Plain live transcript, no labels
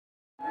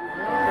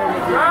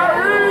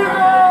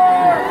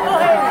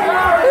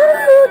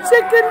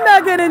chicken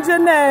nugget and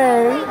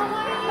Janae.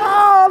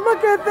 Oh,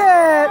 look at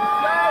that.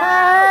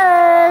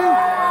 Hey.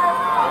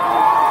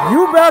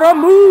 You better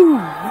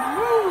move.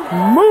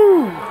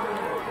 Move.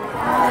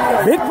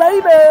 Big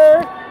baby.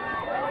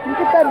 You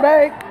get that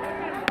bag.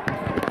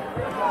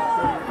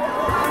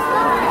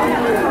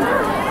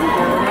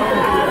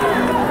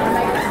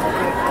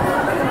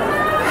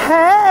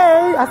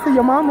 Hey, I see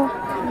your mama.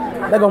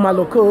 There go my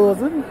little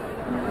cousin.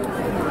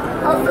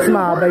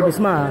 Smile, baby,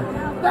 smile.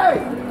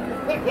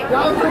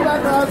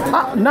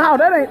 No,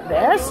 that ain't.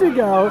 There she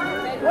go.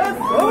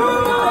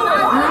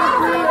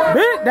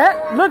 Big,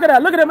 that. Look at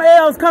that. Look at them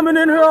L's coming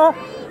in here.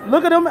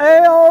 Look at them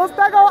L's.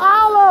 There go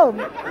all of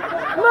them.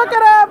 Look at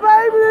that,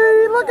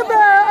 baby. Look at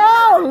that.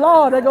 Oh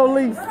Lord, there go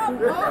Lisa.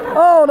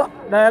 Oh,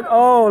 that.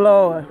 Oh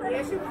Lord.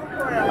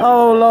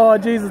 Oh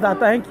Lord, Jesus, I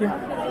thank you.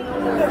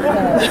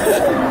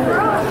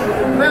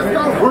 Let's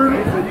go.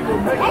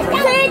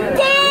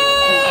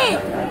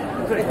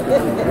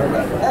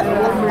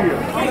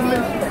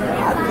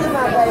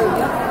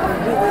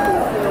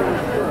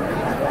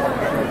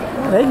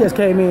 They just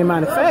came in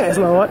mighty fast,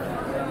 Lord.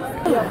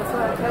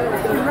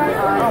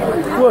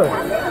 What?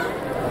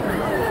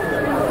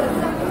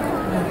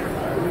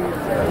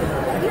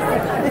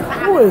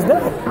 Who is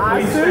that?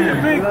 I see you,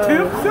 Big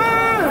Tipsy!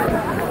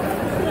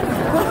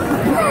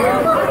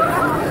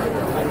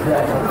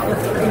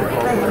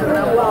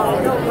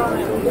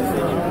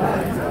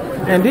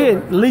 And then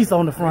Lisa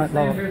on the front,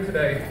 Lord. Lord. We're here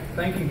today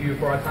thanking you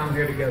for our time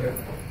here together.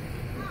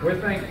 We're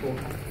thankful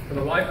for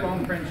the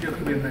lifelong friendships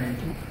we've made.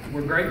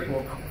 We're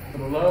grateful for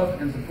the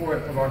love and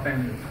support of our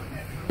families.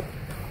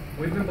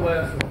 We've been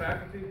blessed with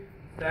faculty,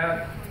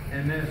 staff, and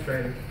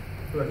administrators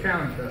who have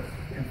challenged us,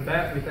 and for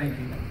that we thank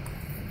you.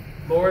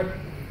 Lord,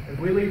 as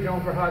we leave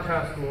Jonesboro Hodge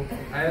High School,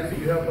 I ask that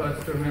you help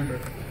us to remember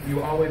you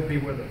will always be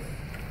with us.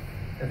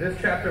 As this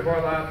chapter of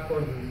our lives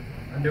closes,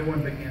 a new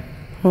one begins.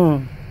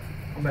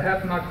 On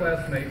behalf of my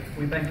classmates,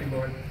 we thank you,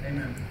 Lord.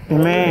 Amen.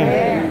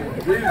 Amen.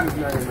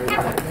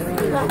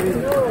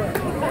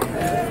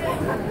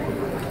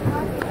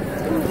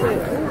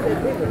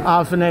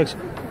 Off for next.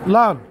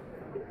 Long.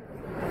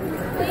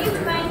 Please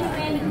remain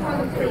standing for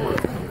the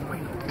pledge.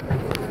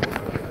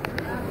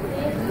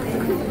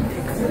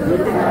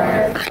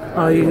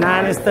 Of the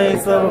United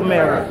States of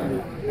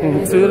America,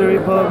 and to the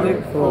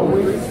republic for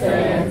which it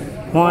stands,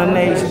 one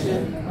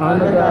nation,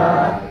 under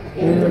God,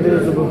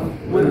 indivisible,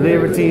 with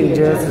liberty and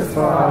justice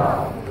for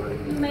all.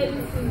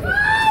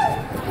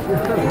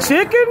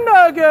 Chicken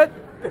nugget.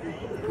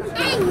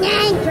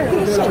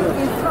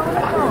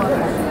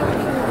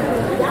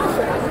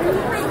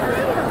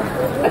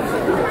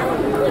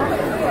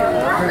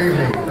 Good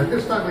evening. At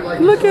this time, we'd like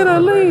to Look at her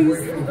legs.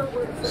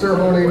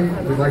 ceremony.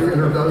 We'd like to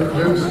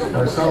introduce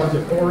our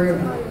salutatorian,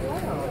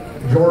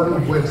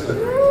 Jordan Winston.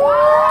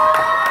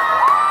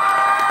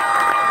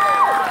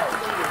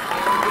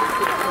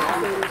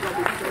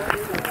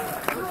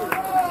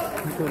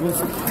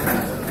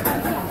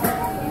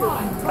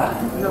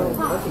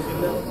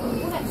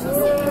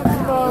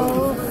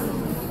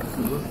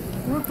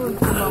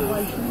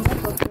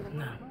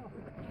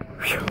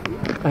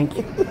 Thank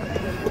you.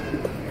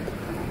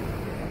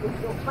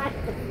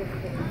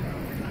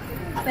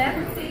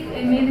 Faculty,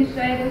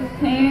 administrators,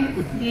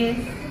 parents,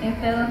 guests, and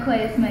fellow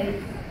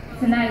classmates.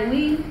 Tonight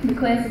we, the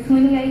class of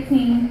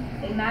 2018,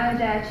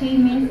 acknowledge our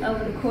achievements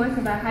over the course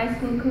of our high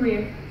school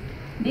career.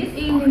 This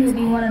evening will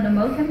be one of the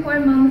most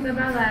important moments of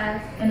our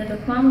lives, and the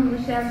diplomas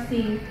we shall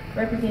receive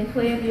represent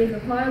 12 years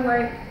of hard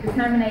work,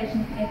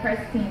 determination, and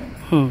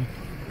perseverance.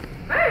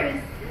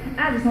 First,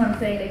 I just want to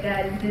say that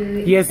God is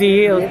good. Yes,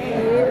 He is.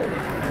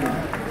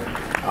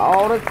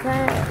 All the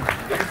time.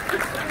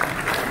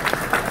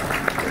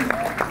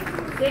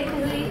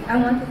 Secondly, I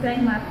want to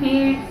thank my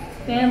parents,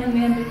 family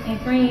members, and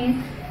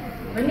friends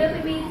for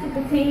helping me to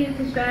continue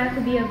to strive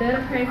to be a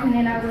better person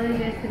than I was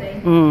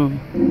yesterday.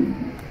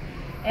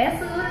 As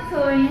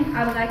salutatorian,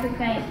 I would like to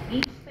thank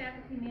each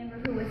faculty member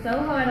who was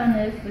so hard on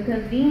us,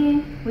 because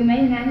then we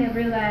may not have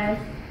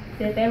realized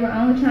that they were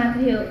only trying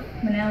to help,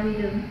 but now we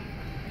do.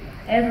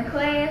 As a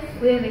class,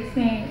 we have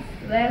experienced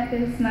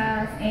laughter,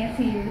 smiles, and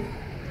tears.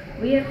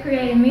 We have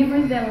created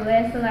memories that will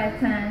last a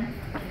lifetime.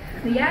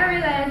 Do y'all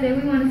realize that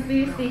we won a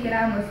spirit stick at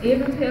almost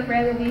every pep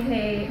rally we've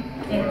had,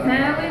 and the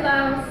time we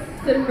lost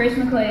to the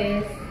freshman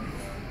class,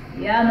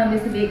 y'all know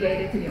Mr. Big gave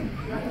it to them.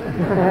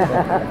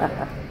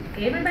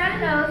 Everybody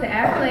knows that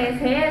our class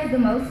has the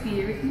most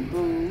spirit.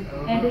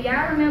 And do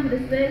y'all remember the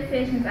study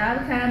sessions all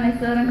the time in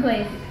Southern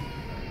classes?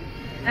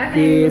 I think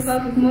we would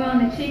focus more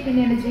on the chicken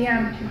than the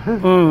geometry.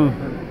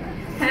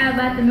 How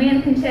about the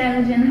mannequin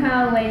challenge in the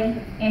hallway,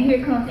 and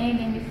here comes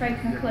Andy and Miss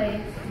Frank's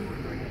class?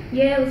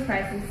 Yeah, it was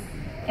priceless.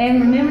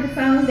 And remember the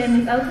songs that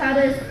Miss O taught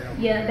us?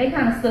 Yeah, they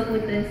kind of stuck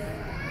with us.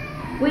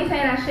 We've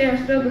had our share of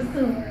struggles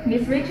too.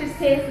 Miss Richards'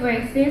 tests were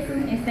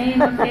extensive and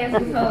staying on task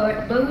was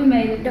hard, but we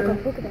made it through.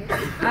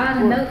 All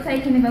the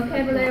note-taking and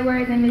vocabulary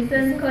words in Miss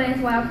Sutton's class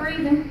while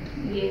freezing?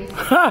 Yes.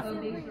 So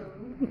big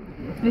struggle.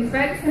 Miss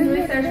Ferguson's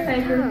research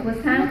paper was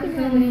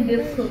time-consuming and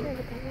difficult.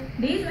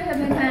 These would have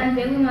been times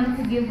that we wanted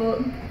to give up,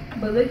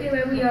 but look at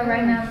where we are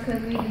right now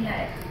because we did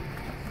not.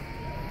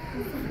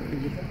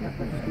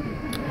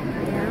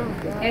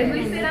 As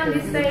we sit on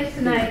this stage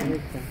tonight,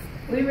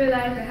 we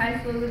realize that high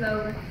school is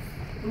over.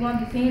 We won't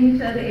be seeing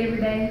each other every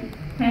day,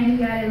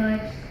 hanging out at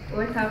lunch,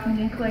 or talking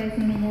in class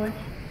anymore.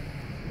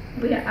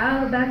 We are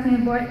all about to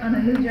embark on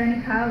a new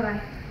journey called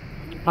life.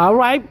 All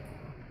right.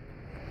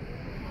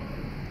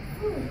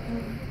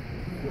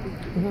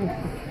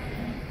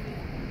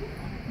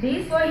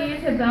 These 4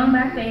 years have gone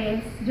by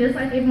fast, just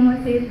like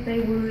everyone said that they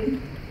would.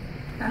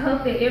 I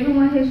hope that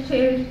everyone has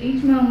cherished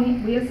each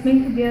moment we have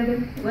spent together,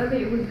 whether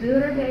it was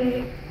good or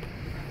bad,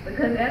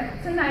 because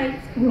after tonight,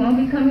 we won't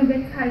be coming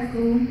back to high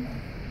school.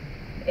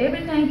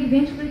 Everything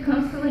eventually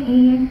comes to an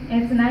end,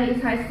 and tonight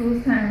is high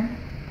school's turn.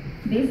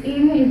 This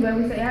evening is where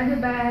we say our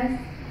goodbyes,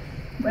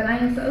 but I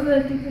am so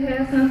lucky to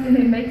have something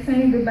that makes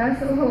saying goodbye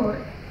so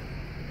hard.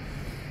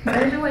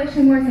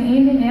 Graduation marks an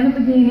ending and a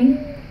beginning.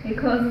 It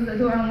closes the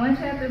door on one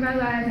chapter of our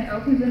lives and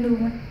opens a new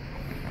one.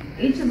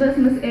 Each of us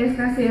must ask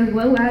ourselves,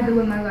 what will I do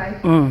with my life?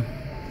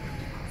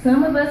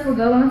 Some of us will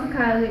go on to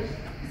college,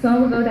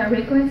 some will go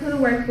directly into the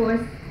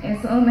workforce, and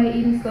some may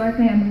even start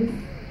families.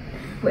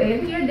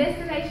 Wherever your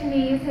destination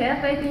is, have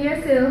faith in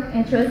yourself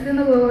and trust in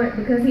the Lord,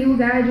 because He will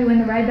guide you in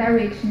the right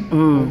direction.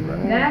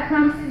 God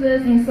promises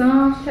us in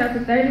Psalms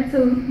chapter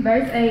 32,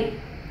 verse 8,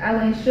 I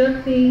will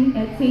instruct thee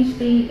and teach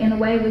thee in the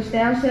way which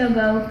thou shalt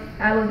go.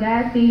 I will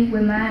guide thee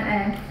with mine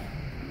eye.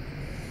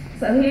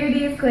 So here it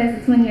is, class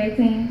of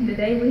 2018, the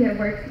day we have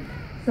worked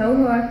so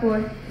hard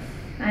for.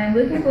 I am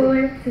looking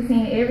forward to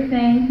seeing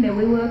everything that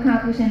we will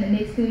accomplish in the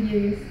next 2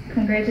 years.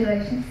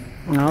 Congratulations.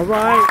 All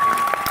right.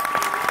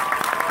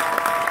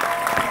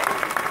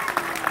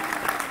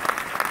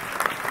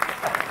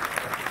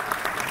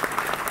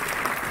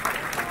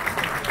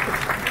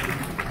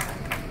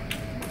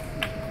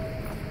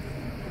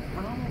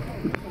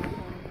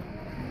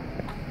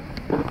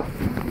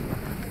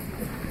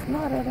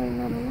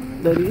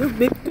 That is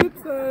big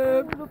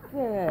pizza. Look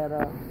at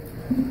her.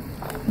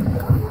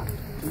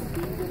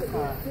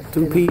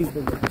 2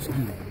 pieces.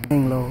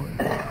 Dang Lord.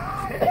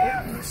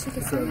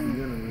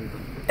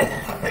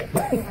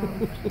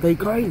 They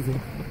crazy.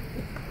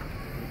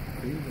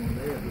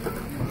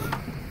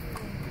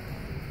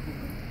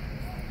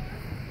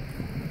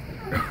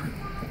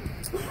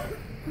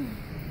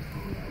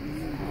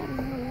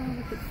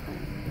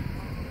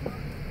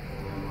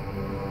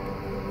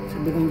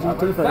 Should be in G2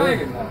 for that.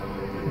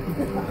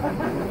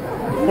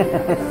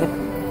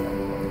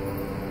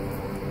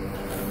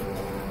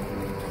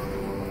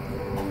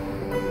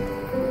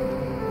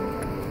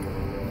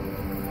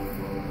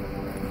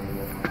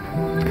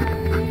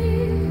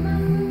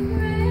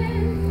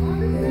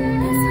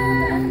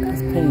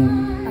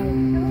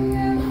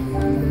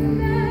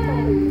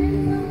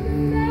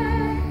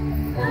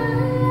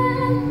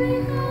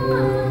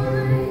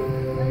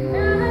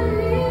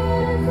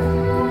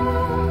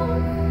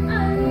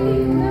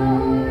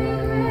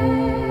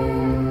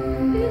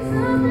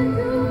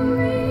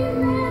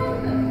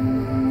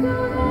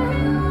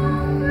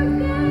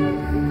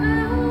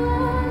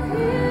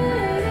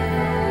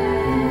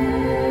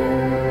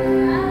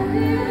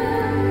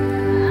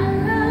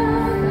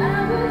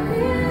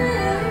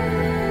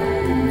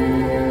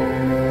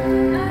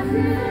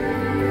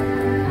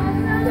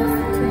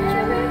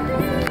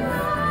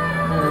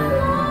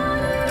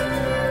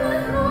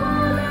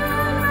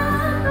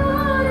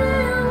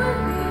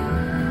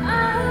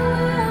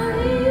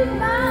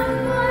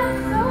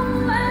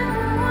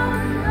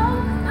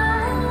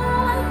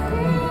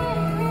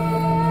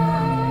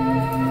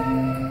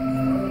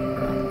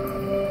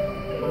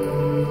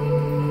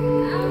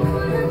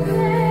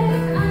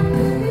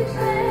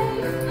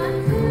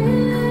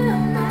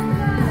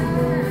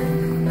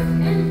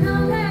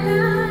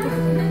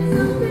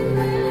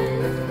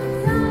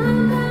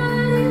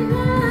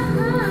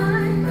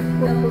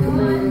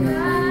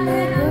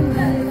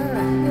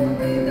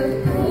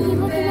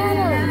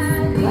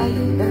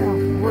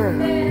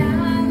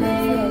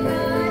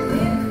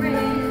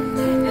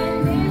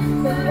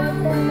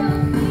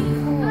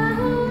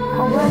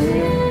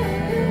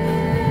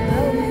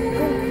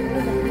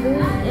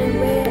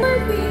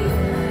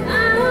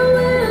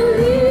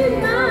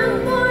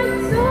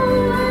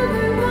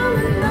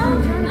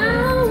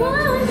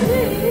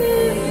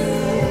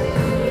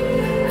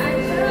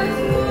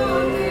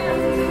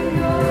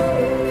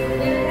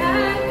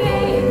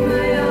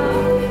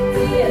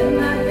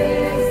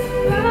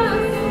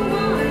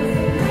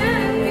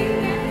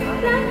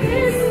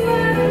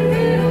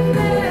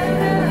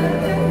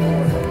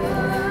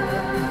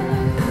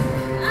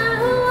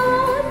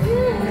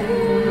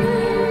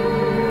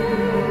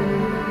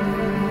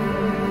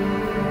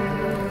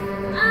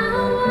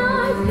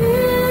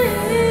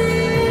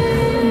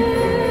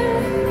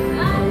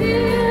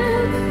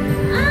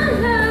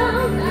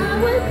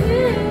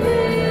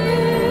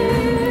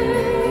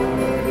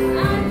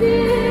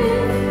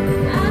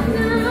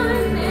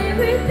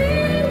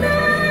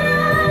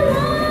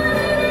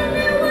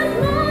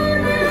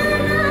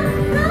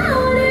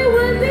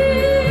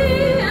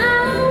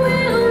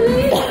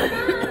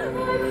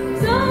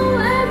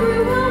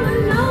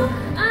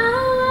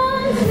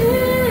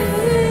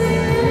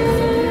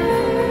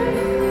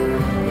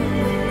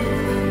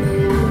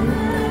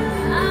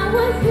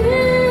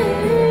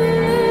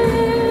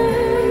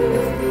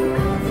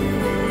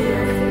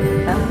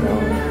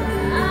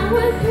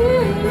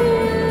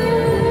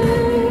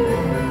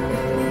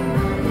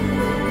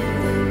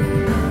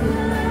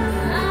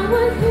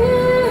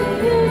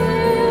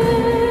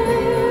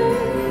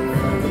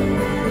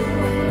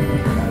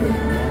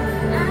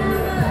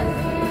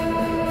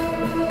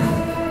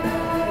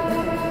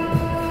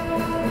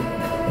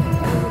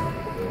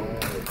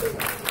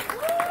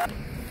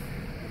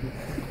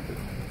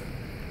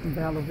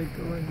 Out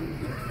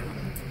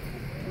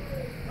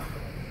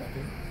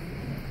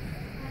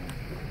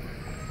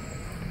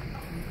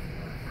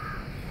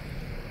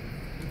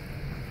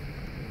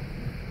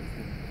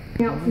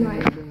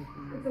tonight.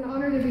 It's an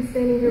honor to be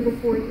standing here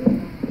before you.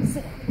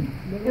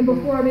 And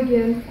before I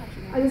begin,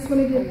 I just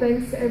want to give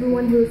thanks to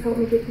everyone who has helped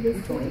me get to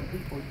this point.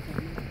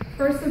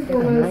 First and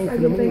foremost, I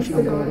give thanks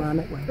to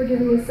God for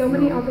giving me so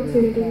many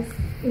opportunities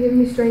and giving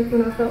me strength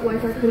when I felt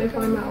like I couldn't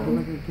find my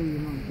own.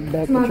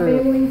 To my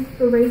family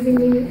for raising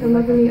me and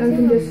loving me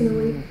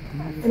unconditionally.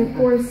 And of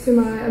course, to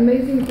my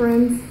amazing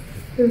friends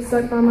who have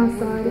stuck by my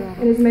side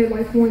and has made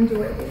life more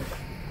enjoyable.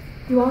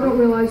 You all don't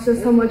realize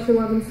just how much your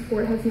love and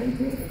support has meant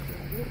to me.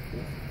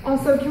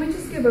 Also, can we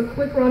just give a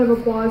quick round of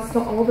applause to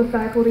all the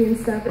faculty and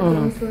staff at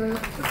Jonesboro?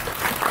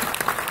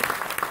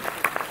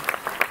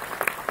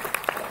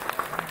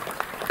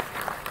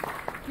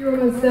 You are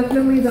most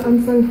definitely the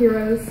unsung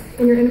heroes,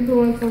 and your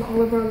influence on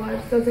all of our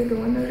lives doesn't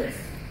go unnoticed.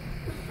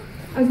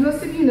 As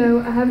most of you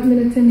know, I haven't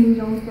been attending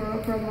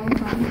Jonesboro for a long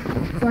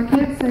time, so I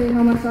can't say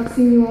how much I've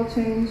seen you all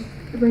change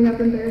to bring up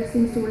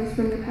embarrassing stories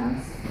from your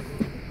past.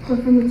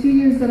 But from the 2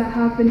 years that I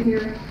have been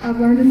here,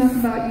 I've learned enough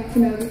about you to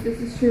know that this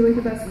is truly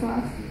the best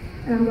class,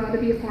 and I'm glad to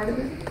be a part of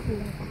it.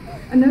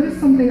 I noticed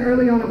something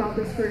early on about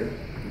this group.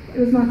 It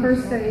was my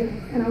first day,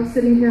 and I was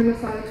sitting here in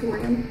this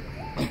auditorium.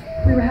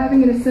 We were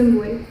having an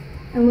assembly,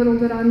 and little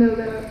did I know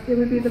that it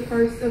would be the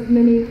first of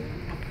many,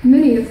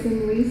 many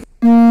assemblies.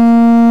 Stood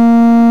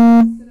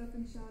up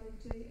and shouted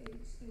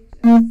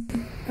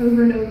JHHS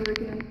over and over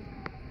again.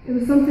 It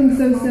was something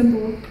so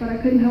simple, but I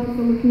couldn't help but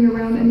looking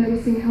around and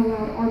noticing how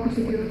loud our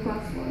particular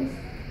class was,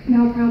 and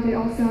how proud they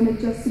all sounded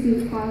just to be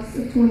the class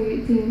of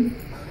 2018.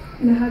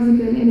 And it hasn't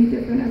been any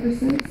different ever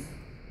since.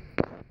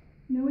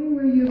 Knowing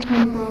where you have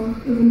come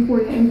from is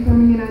important in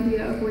forming an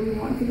idea of where you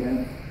want to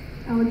go.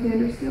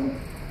 Alexander Still.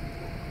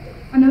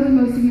 I know that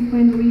most of you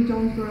plan to leave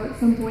Jonesboro at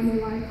some point in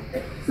your life,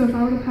 so if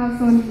I were to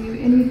pass on to you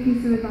any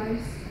piece of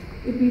advice,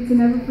 it'd be to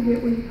never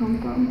forget where you come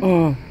from.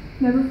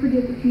 Never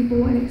forget the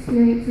people and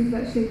experiences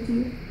that shaped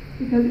you,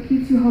 because it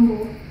keeps you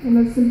humble, and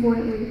most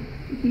importantly,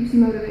 it keeps you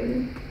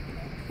motivated.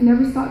 And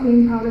never stop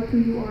being proud of who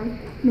you are,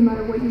 no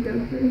matter what you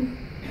go through.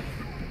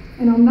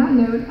 And on that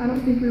note, I don't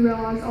think we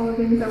realize all the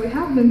things that we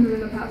have been through in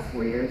the past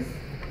 4 years.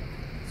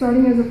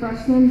 Starting as a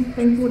freshman,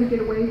 thankful to get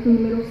away from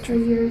the middle school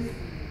years,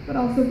 but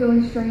also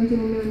feeling strange in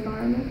a new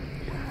environment.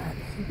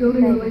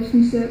 Building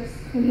relationships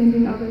and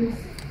ending others.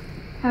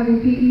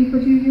 Having PE for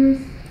 2 years.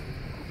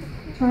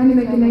 Trying to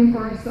make a name for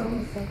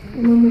ourselves,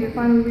 and when we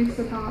finally reach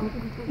the top,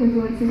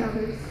 influencing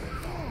others.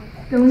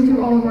 Going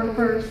through all of our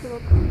first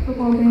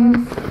football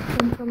games,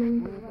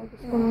 homecoming,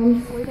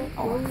 proms,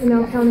 and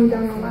now counting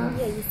down our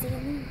last.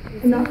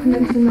 And not to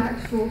mention the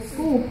actual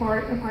school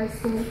part of high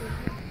school.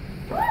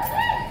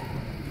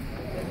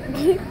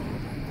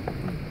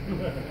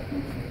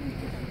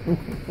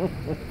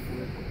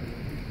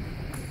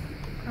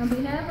 On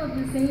behalf of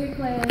the senior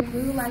class,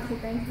 we would like to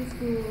thank the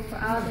school for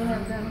all they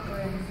have done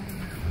for us.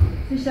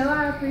 To show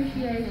our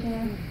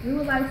appreciation, we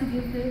would like to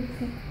give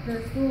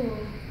the school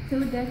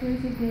 2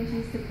 decorative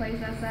benches to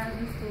place outside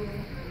the school.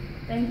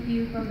 Thank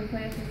you from the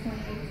class of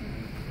 2018.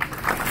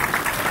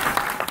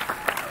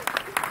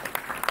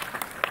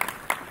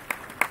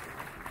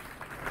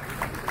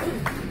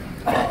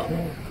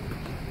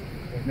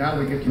 Now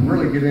we get to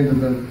really get into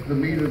the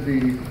meat of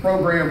the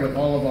program with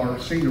all of our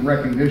senior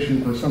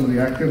recognition for some of the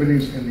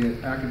activities and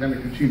the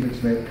academic achievements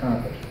they've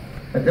accomplished.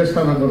 At this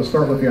time, I'm going to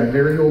start with the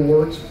Idario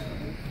Awards.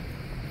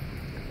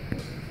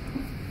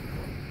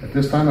 At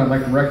this time, I'd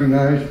like to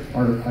recognize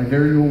our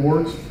Idario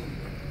Awards.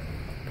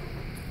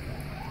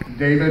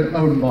 David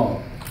Odenbaugh.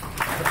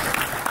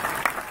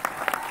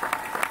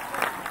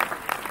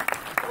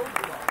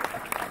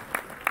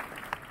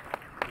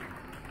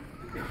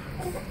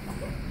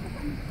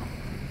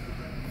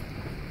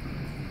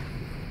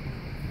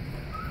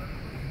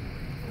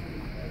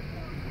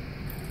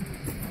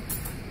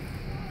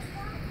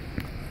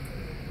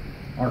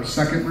 Our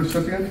second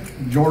recipient,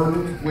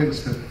 Jordan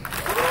Winston.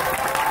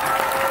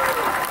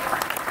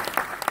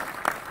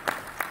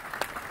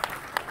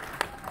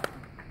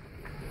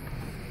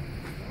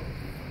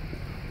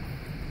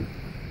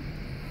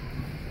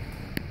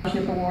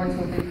 Awards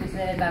will be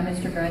presented by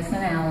Mr. Grayson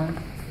Allen.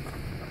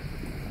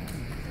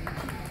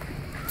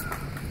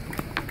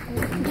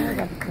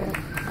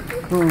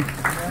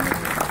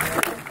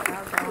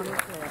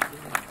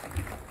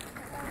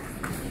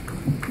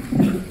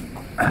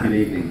 Good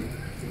evening.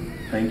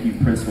 Thank you,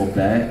 Principal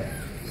Beck,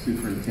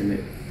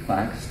 Superintendent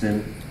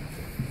Claxton,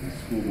 and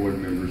school board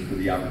members for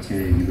the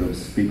opportunity to be able to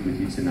speak with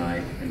you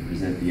tonight and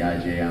present the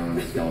I.J.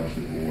 Allen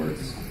Scholarship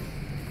Awards.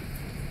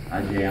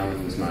 I.J.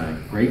 Allen was my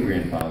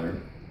great-grandfather,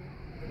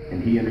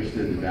 and he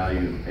understood the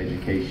value of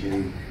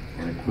education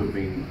and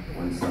equipping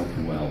oneself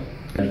well.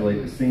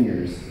 Congratulate the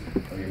seniors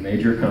on your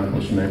major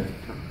accomplishment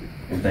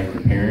and thank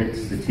the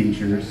parents, the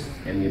teachers,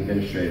 and the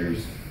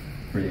administrators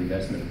for the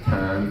investment of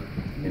time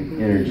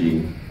and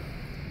energy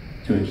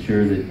to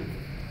ensure that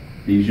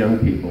these young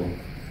people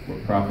were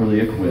properly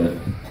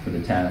equipped for the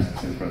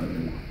tasks in front of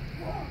them.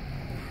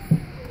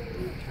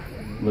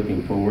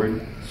 looking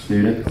forward,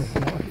 students,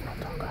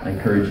 I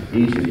encourage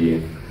each of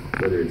you,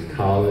 whether it's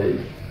college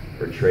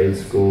or trade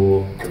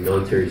school or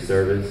military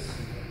service,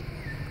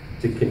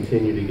 to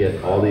continue to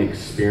get all the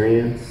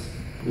experience,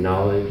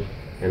 knowledge,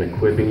 and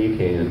equipping you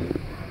can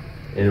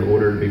in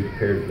order to be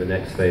prepared for the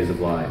next phase of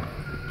life.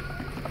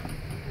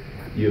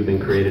 You have been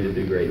created to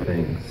do great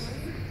things.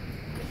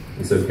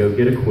 And so go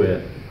get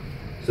equipped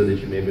so that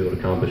you may be able to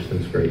accomplish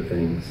those great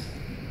things.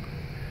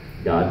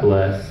 God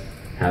bless,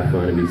 have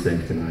fun, and be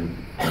safe tonight.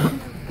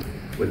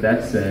 With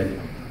that said,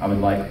 I would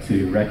like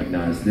to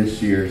recognize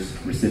this year's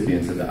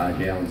recipients of the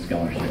I.J. Allen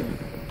Scholarship.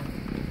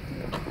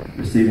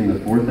 Receiving the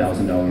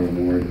 $4,000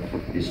 award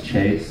is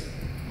Chase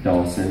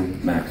Dawson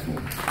Maxwell.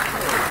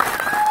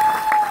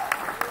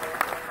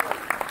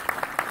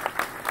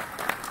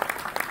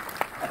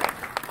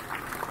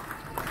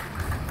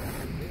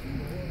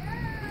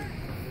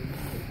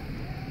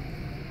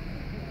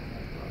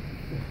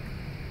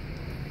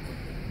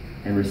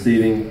 And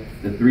receiving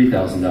the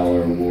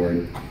 $3,000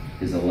 award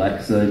is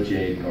Alexa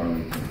Jade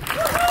Garlington.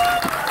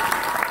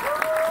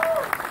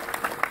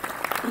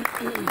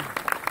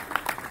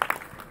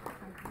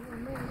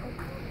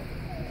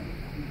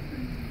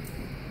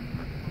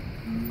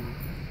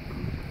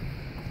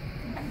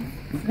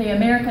 The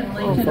American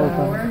Legion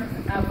Award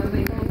will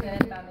be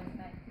presented by Ms.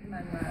 Maxine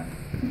Monroe.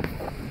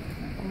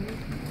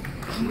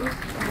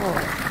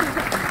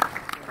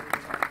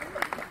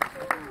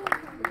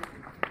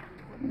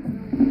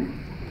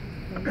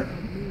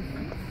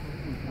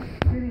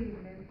 Good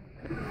evening.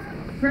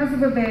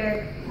 Principal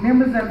Beck,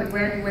 members of the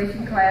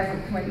graduation class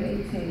of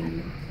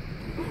 2018,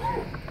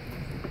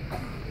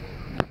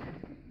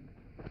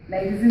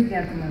 ladies and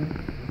gentlemen,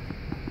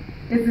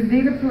 it's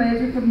indeed a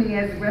pleasure for me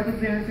as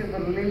representative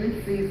of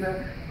Lily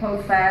Caesar,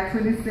 Post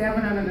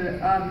 527, under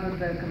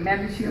the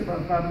commandership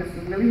of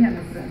Mr. Willie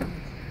Henderson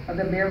of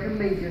the American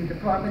Legion,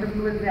 Department of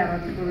Louisiana,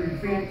 to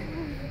present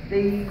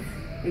these,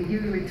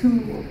 usually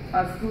 2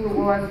 school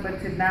awards, but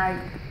tonight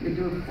we're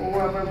doing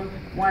 4 of them.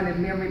 One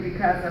in memory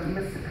because of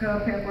Mr.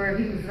 Culpepper.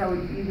 He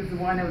was the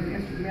one that was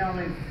instrumental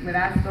in, when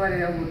I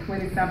started over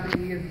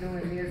 20-something years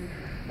doing this,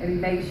 and he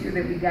made sure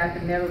that we got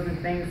the medals and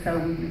things, so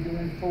we were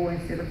doing 4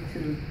 instead of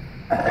 2.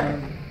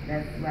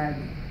 That's why I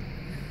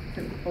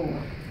took 4,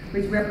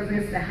 which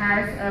represents the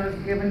highest honors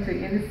given to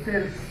any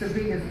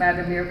civilians by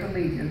the American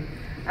Legion.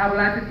 I would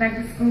like to thank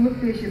the school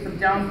officials of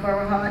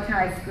Jonesboro Hodge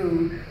High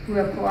School who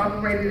have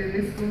cooperated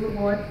in this school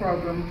award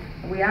program.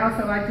 We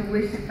also like to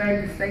wish to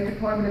thank the State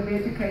Department of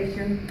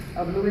Education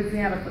of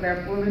Louisiana for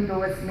their full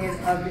endorsement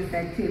of this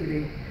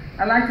activity.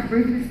 I'd like to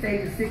briefly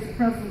state the 6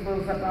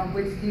 principles upon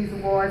which these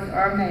awards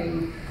are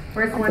made.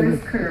 First one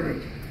is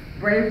courage.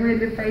 Bravery in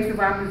the face of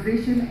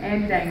opposition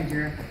and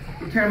danger.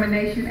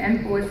 Determination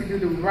and force to do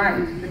the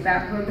right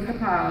without public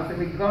applause and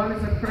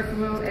regardless of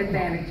personal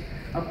advantage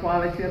or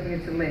quality of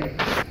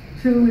intellect.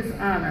 2 is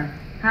honor.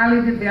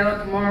 Highly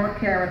developed moral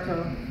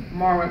character,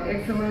 moral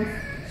excellence,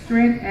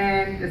 strength,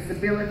 and the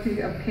stability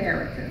of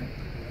character.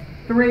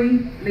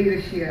 3,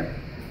 leadership.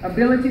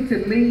 Ability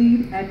to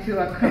lead and to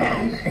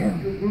accomplish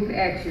group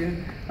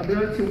action.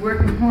 Ability to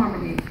work in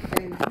harmony and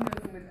in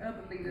unison with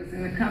other leaders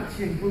in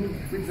accomplishing group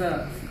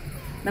results.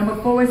 Number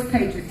 4 is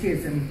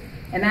patriotism,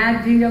 an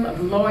ideal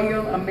of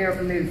loyal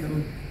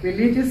Americanism,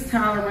 religious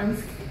tolerance,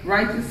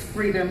 righteous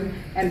freedom,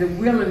 and the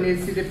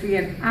willingness to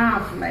defend our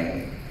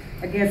flag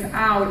against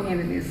our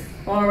enemies,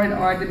 foreign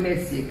or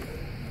domestic.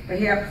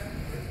 Perhaps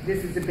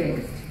this is the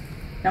best.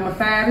 Number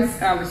 5 is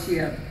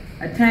scholarship.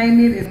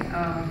 Attainment is,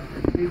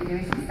 we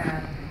finish this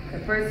out. The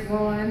first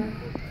one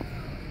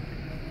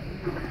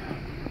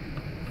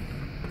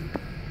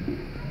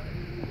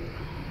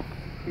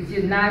is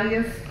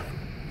Unitas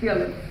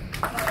Phillips.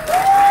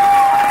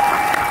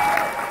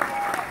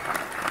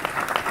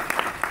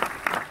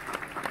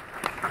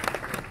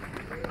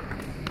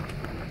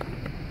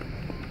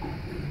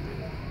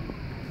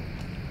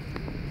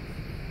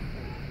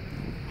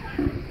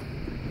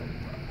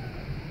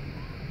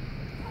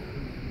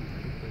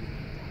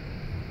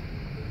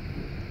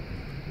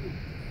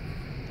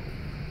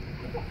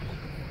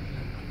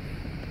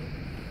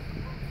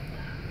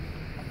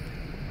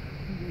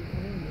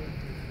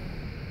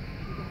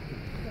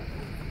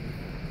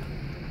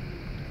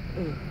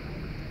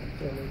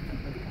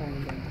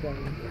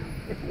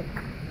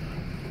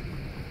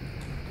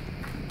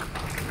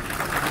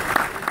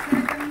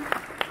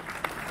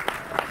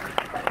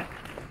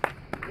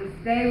 It's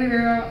David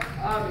Earl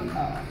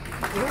Armington.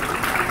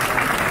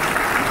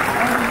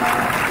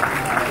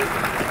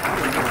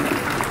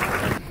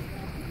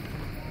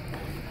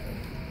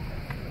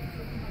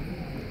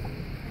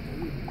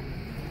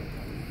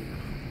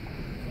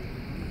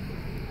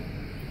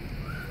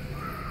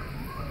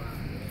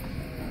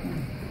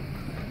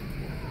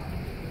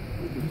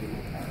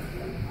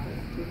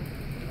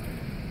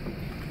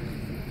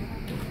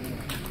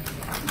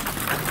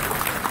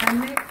 And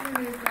next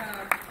one is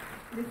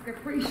Miss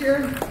Capricia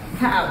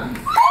Howard.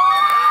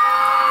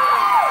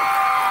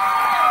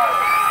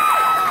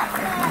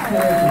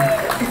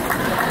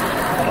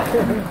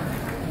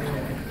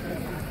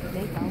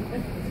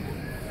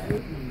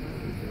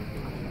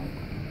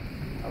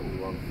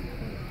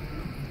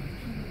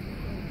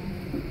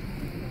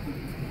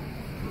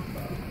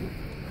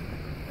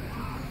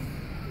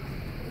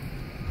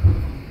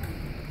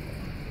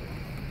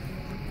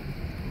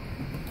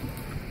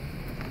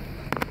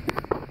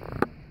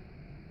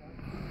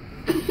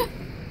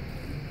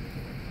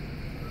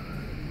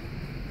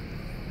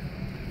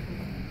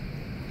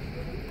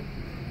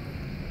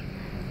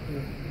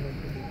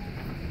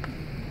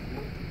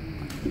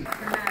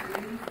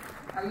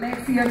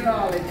 Alexia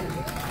Garland.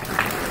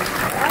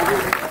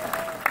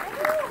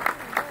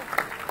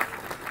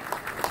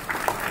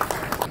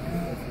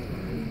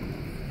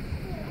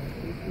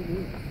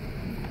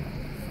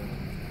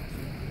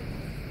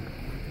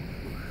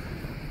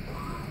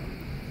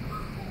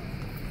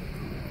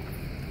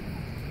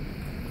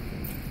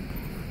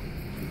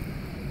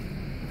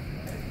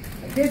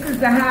 This is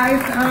the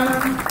highest honor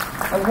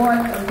award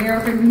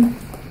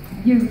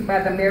used by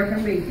the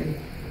American Legion.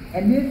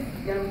 And this,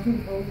 young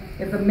people,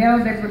 is a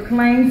medal that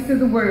proclaims to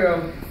the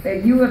world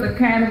that you are the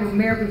kind of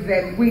Americans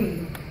that we,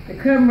 the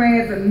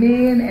comrades of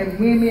men and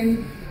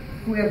women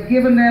who have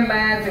given their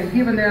lives and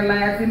given their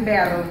lives in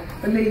battle,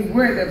 believe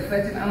worthy of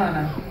such an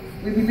honor.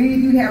 We believe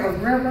you have a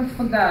reverence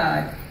for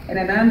God and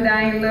an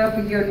undying love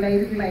for your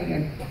native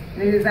land.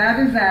 And it is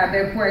our desire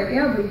that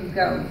wherever you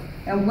go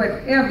and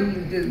whatever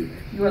you do,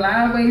 you will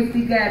always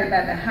be guided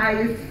by the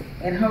highest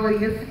and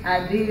holiest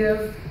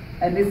ideas,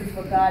 and this is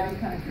for God and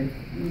country.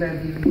 We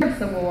love you. This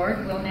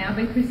award will now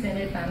be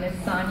presented by Miss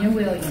Sonia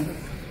Williams.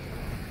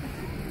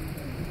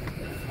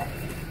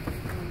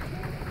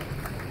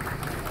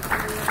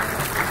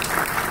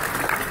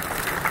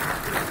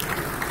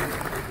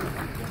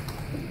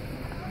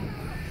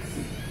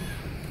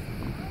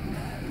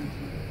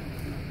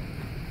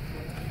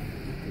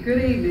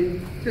 Good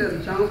evening to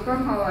the Jonesboro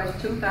Hodge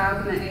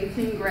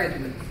 2018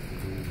 graduates.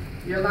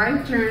 Your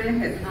life journey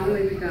has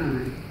only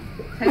begun.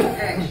 Take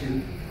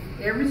action.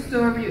 Every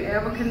story you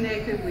ever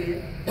connected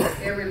with,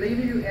 every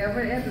leader you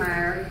ever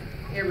admired,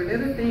 every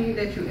little thing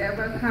that you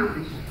ever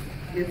accomplished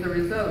is the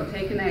result of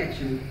taking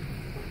action.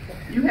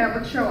 You have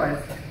a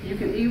choice. You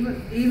can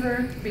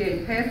either be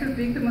a passive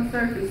victim of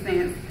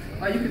circumstance,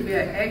 or you can be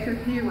an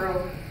active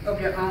hero of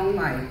your own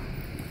life.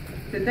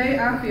 Today,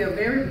 I feel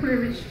very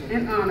privileged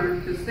and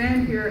honored to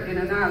stand here and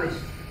acknowledge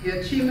the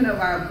achievement of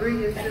our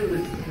brilliant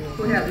students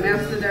who have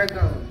mastered their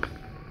goals.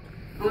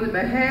 On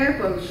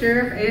behalf of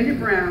Sheriff Andy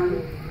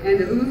Brown and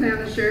the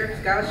Louisiana Sheriff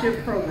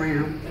Scholarship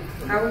Program,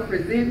 I will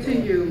present to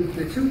you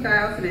the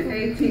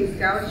 2018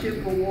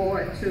 Scholarship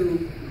Award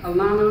to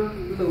Alana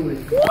Lewis.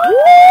 Woo!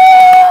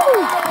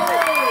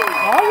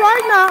 All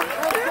right now.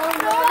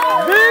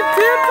 Big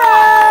tip.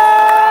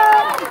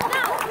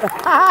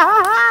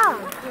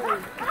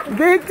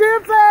 Big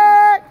tip.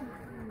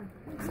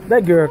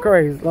 That girl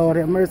crazy. Lord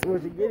have mercy, where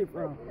she get it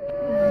from?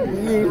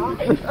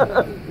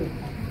 Yeah.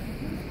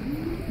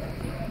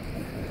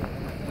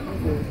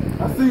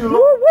 I see you. Woo,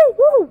 woo,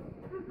 woo.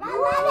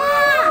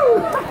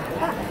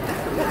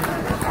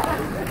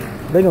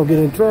 They gonna get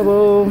in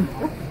trouble.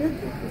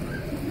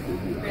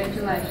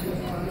 Congratulations.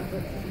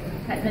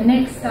 Okay, the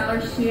next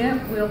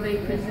scholarship will be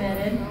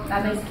presented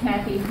by Miss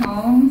Kathy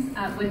Holmes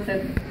with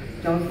the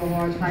Jonesboro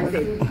Hodge High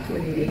School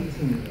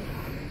 2018.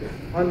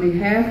 On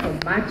behalf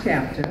of my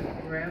chapter,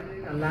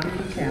 Grambling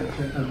Alumni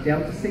Chapter of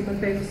Delta Sigma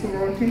Theta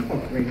Sorority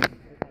Incorporated,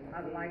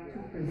 I'd like to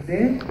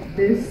present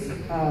this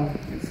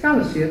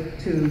scholarship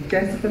to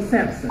Jessica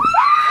Sampson.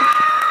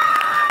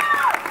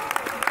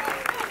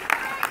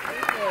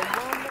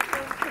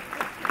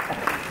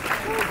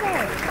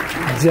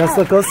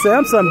 Jessica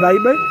Sampson,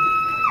 baby.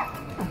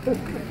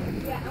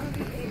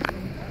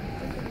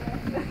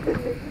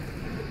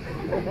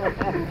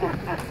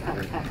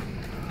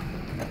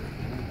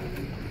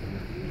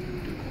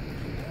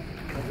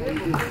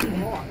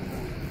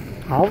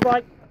 All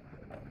right.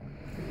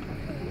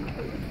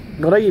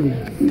 Good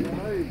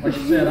evening. Like she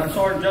said, I'm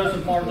Sergeant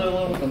Joseph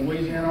Marzullo with the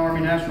Louisiana Army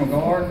National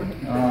Guard.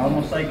 I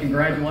want to say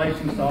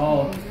congratulations to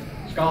all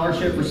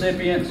scholarship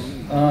recipients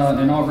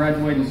and all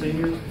graduating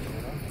seniors.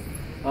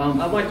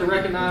 I'd like to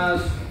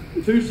recognize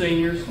 2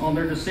 seniors on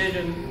their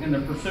decision in the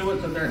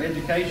pursuance of their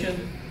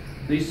education.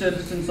 These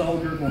citizen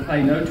soldiers will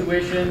pay no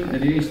tuition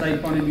at any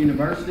state-funded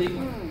university.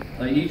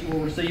 They each will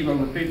receive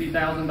over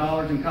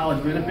 $50,000 in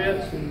college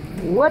benefits.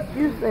 What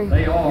you think?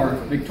 They are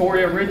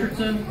Victoria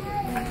Richardson.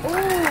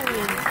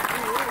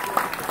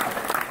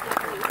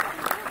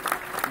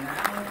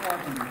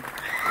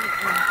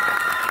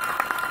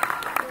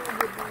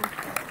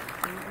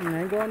 I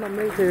ain't going to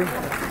me too.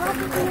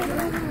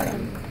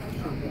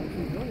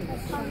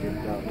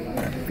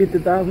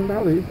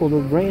 $50,000. You pulled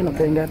a grand up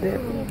there and got that.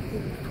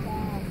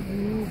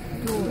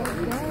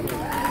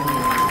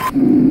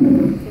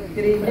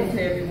 Good evening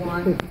to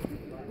everyone,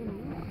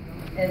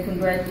 and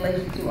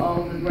congratulations to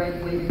all the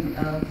graduating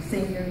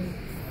seniors,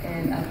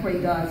 and I pray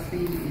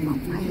Godspeed in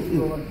each of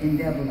your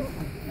endeavors.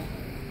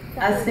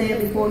 I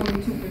stand before you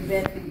to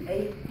present the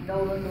 8th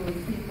Nolan Lewis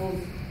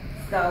People's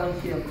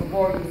Scholarship,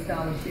 Memorial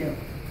Scholarship.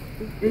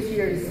 This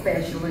year is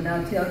special, and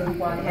I'll tell you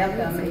why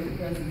after I make the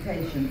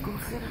presentation.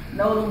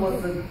 Nolan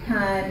was a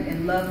kind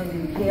and loving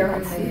and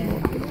caring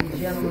man, a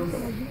generous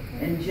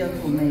and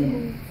gentle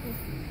man.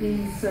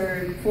 He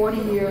served 40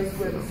 years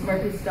with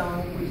Smurfy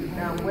Stone, which is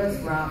now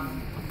West Rock,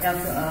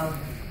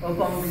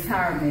 upon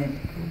retirement.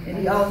 And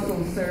he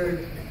also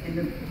served in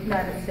the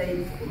United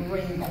States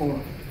Marine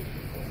Corps.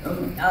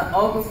 On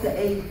August the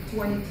 8th,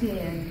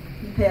 2010,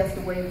 he passed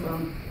away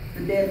from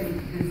the deadly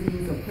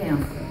disease of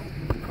cancer.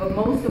 but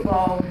most of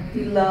all,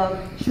 he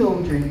loved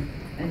children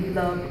and he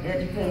loved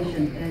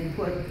education. And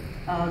what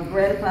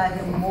gratified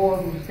him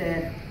more was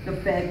that the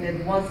fact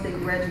that once they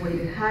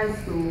graduated high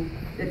school,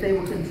 that they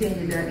would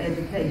continue their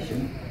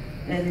education.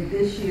 And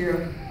this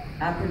year,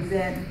 I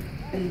present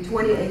the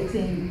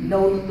 2018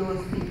 Nolan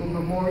Lewis People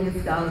Memorial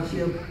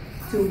Scholarship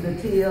to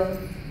Natia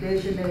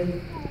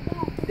Dejanese.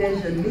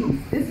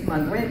 This is my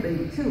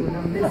grandbaby too, and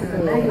I'm missing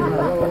the name of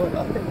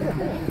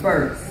her.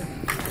 Burks.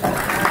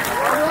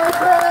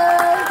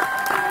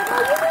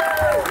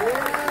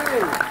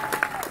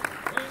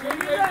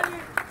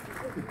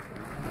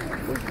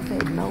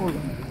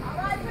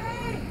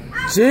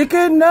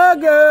 Chicken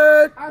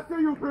nugget. I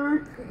see you,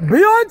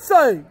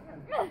 Beyonce.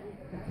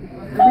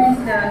 The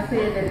reason that I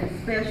said that it's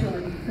special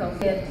is because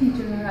he had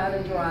teaching her how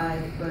to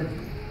drive, but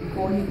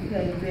before he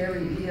became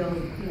very ill,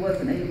 he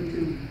wasn't able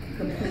to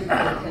complete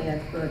that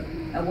task. But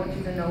I want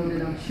you to know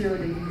that I'm sure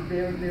that he's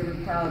very, very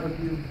proud of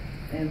you,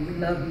 and we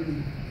love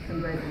you.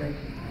 Congratulations.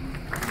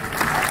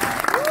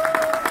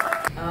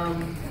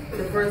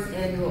 The first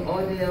annual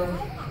Odell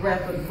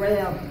Bradford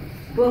Graham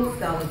Book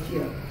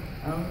Scholarship,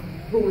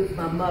 who is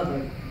my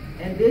mother.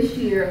 And this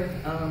year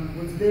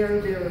was very,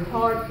 very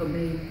hard for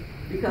me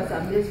because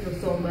I missed her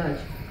so much.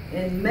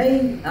 In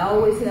May, I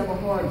always have a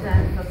hard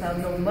time because I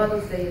know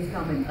Mother's Day is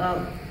coming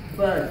up.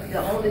 But the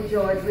only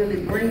joy it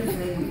really brings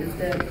me is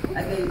that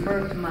I gave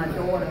birth to my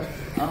daughter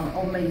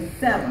on May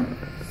 7th.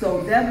 So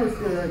that was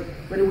good,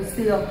 but it was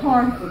still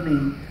hard for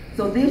me.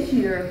 So this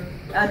year,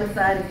 I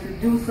decided to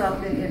do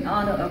something in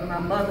honor of my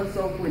mother,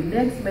 so when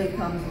next May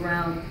comes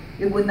around,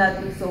 it would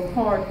not be so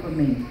hard for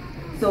me.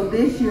 So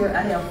this year,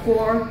 I have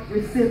 4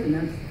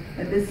 recipients,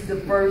 and this is the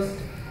first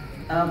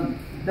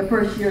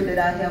year that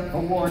I have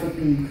awarded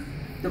these.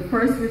 The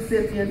first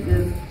recipient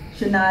is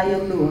Shania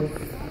Lewis.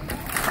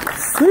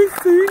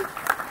 Cece.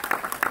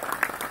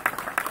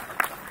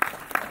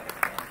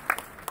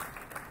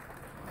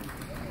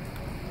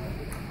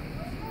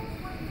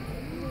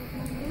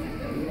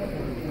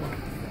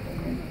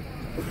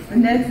 The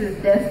next is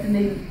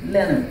Destiny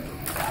Leonard.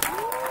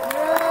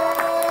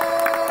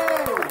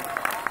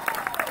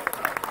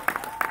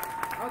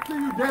 I see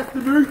you,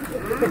 Destiny.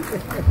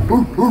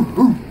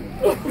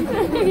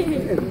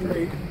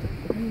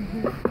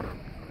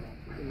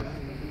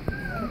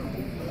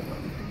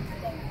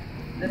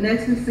 The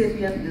next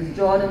recipient is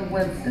Jordan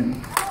Winston.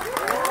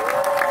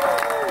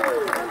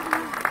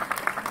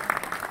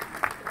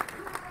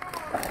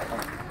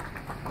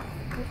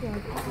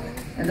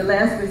 And the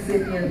last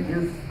recipient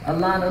is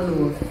Alana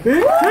Lewis.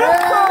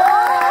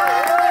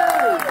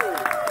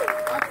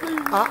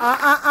 I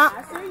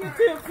see you,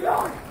 Tips.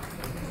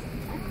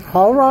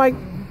 All right.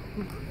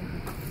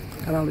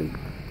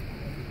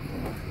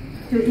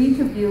 To each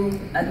of you,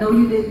 I know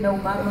you didn't know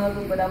my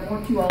mother, but I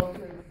want you all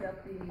to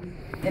accept these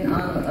in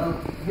honor of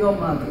your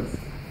mothers.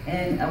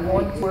 And I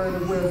want a word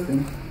of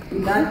wisdom. Do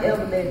not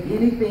ever let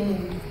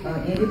anything or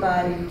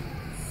anybody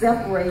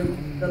separate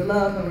the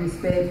love and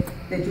respect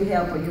that you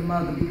have for your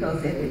mother,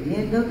 because at the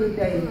end of the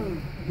day,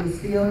 you're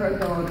still her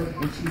daughter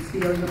and she's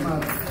still your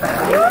mother.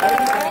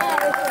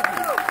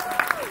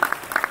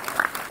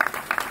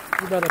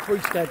 You better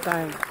preach that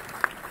thing.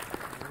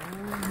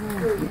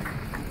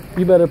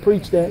 You better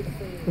preach that.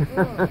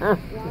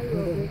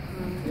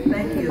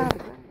 Thank you.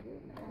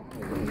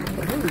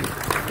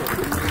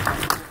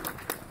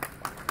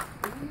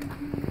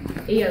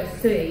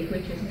 EOC,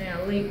 which is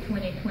now League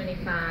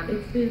 2025.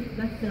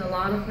 That's been a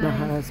lot of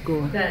things.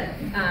 That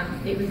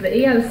it was the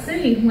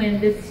EOC when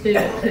this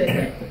student took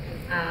it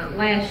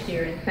last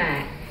year, in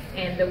fact.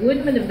 And the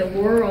Woodman of the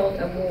World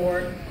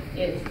Award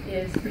is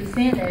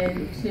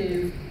presented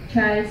to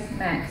Chase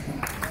Maxwell.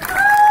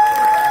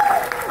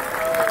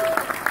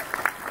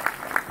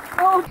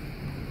 Oh.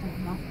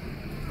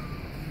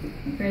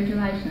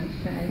 Congratulations,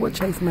 Chase. What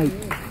Chase made?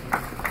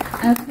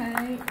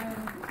 Okay.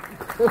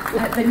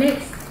 The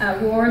next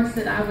awards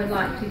that I would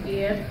like to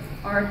give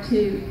are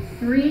to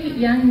 3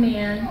 young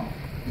men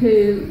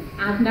who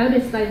I've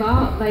noticed they've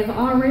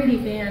already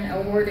been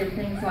awarded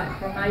things like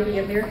for maybe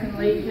American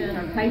Legion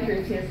or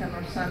patriotism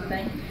or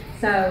something.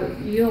 So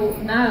you'll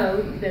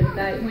know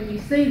that when you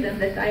see them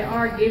that they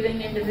are giving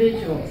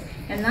individuals,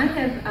 and they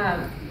have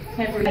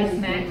Chase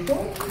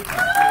Maxwell.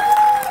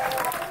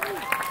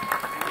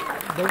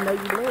 Don't let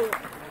you know it.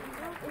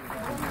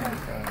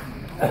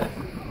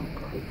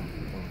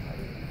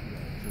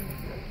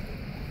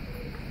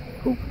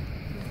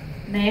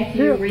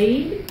 Matthew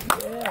Reed.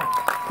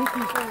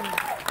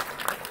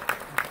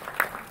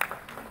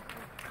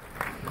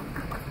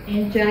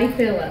 And Jay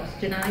Phillips,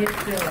 Janice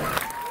Phillips.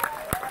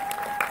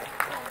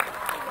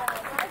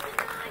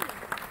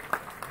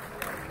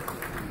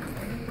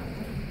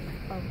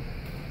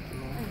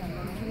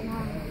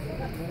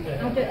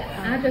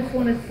 I just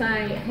want to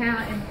say how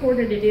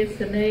important it is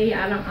to me.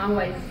 I don't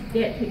always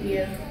get to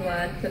give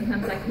blood.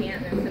 Sometimes I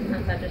can't and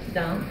sometimes I just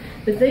don't.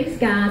 But these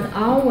guys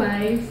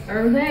always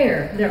are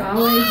there. They're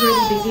always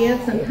ready to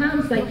give.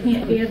 Sometimes they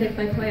can't give if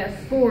they play a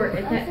sport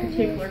at that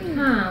particular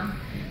time,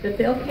 but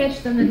they'll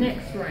catch them the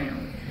next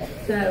round.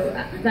 So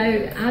I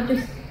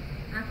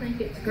think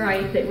it's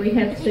great that we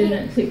have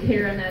students who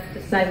care enough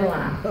to save a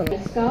life.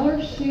 A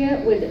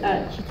scholarship with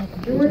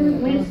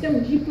Jordan Winston.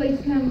 Would you please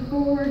come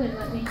forward and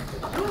let me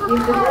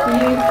give this to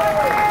you?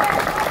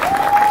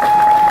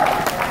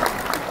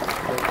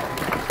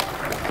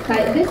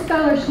 Okay, this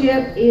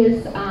scholarship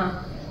is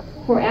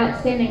for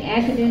outstanding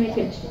academic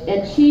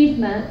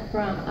achievement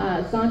from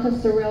Zonta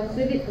Sorrell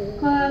Civic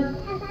Club,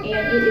 and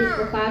it is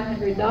for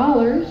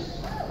 $500.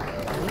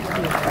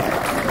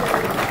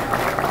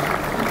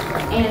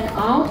 And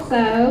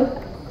also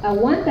a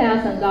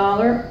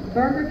 $1,000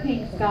 Burger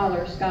King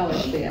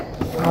Scholarship.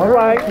 All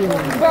right.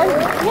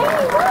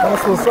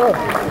 That's what's up.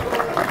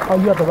 Oh,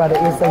 you have to write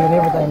an essay and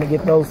everything to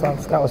get those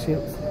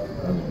scholarships.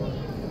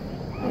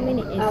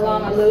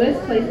 Alana Lewis,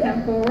 please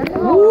come forward.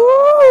 Woo!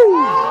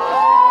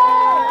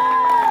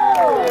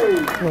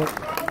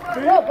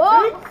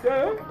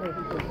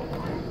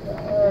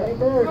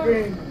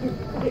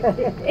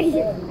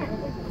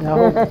 I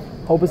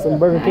hope it's some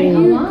Burger King.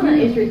 Alana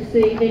is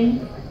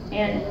receiving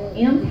an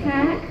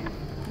impact,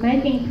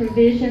 making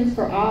provisions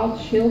for all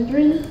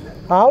children.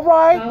 All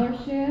right.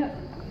 Scholarship.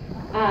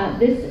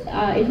 This is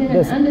in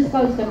an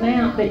undisclosed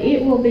amount, but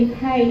it will be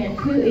paid in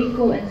 2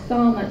 equal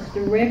installments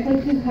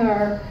directly to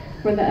her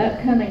for the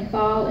upcoming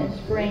fall and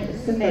spring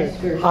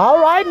semesters. All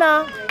right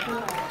now.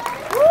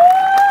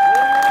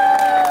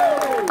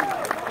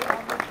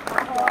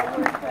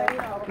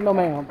 No,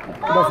 ma'am.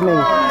 That's me.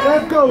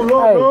 Let's go,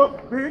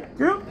 Lord. Big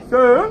tip,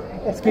 sir.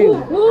 Excuse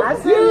me. I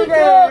see you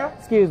there.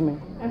 Excuse me.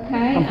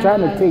 Okay. I'm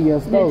trying to tell you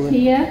a story.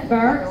 Natia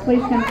Burks,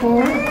 please come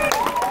forward.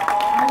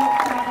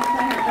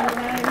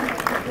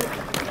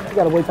 You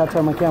gotta wait till I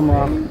turn my camera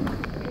off.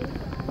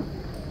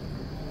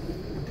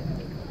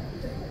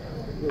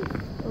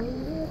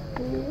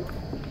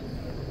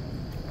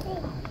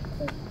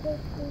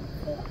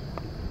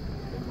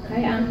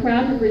 Okay, I'm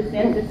proud to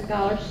present the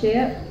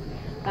scholarship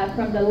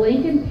from the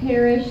Lincoln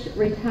Parish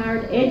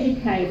Retired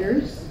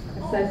Educators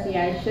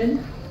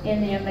Association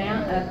in the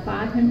amount of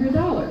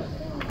 $500.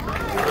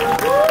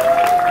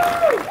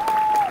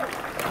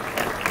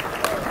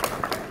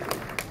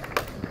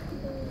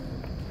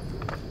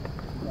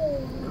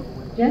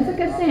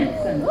 Jessica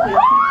Sampson.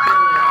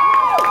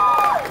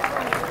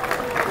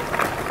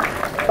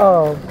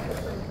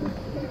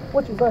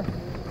 What you say?